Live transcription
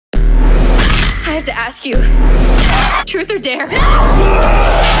I have to ask you, truth or dare?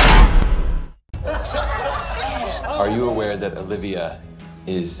 Are you aware that Olivia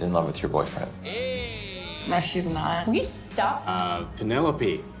is in love with your boyfriend? No, she's not. Will you stop?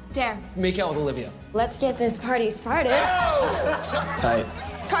 Penelope. Dare. Make out with Olivia. Let's get this party started. Tight.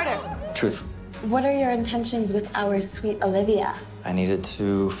 Carter, Truth. what are your intentions with our sweet Olivia? I needed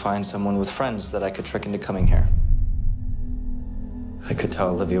to find someone with friends that I could trick into coming here. I could tell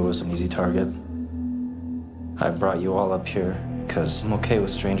Olivia was an easy target. I brought you all up here because I'm okay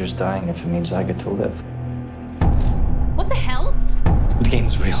with strangers dying if it means I get to live. What the hell? The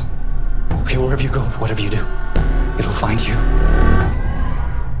game's real. Okay, wherever you go, whatever you do, it'll find you.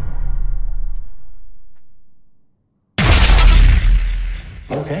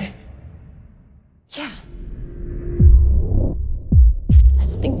 You okay? Yeah.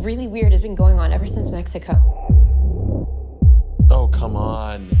 Something really weird has been going on ever since Mexico. Oh, come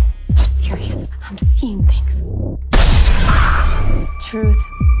on. I'm serious. I'm seeing things. Truth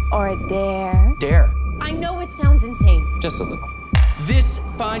or dare? Dare. I know it sounds insane. Just a little. This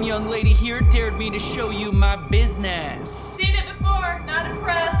fine young lady here dared me to show you my business. Seen it before, not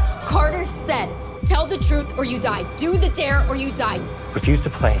impressed. Carter said, tell the truth or you die. Do the dare or you die. Refuse to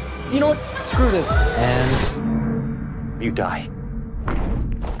play, You know what? Screw this. and you die.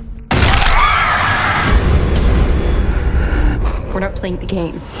 We're not playing the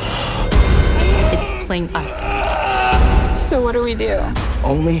game. It's playing us. So what do we do?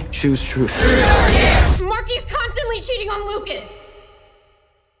 Only choose truth. Marky's constantly cheating on Lucas.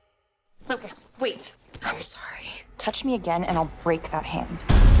 Lucas, wait. I'm sorry. Touch me again and I'll break that hand.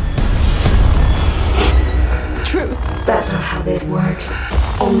 Truth. That's not how this works.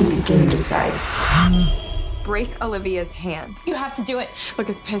 Only the game decides. Break Olivia's hand. You have to do it. Look,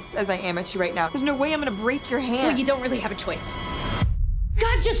 as pissed as I am at you right now, there's no way I'm gonna break your hand. Well, you don't really have a choice.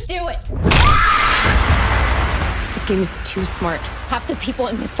 God, just do it. This game is too smart. Half the people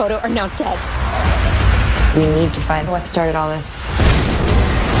in this photo are now dead. We need to find what started all this.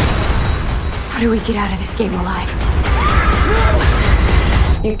 How do we get out of this game alive?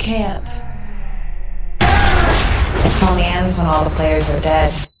 You can't. It only ends when all the players are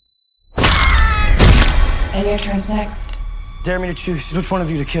dead. And your turn's next. Dare me to choose which one of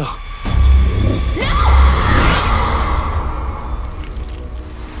you to kill.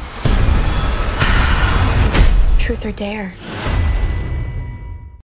 Truth or dare?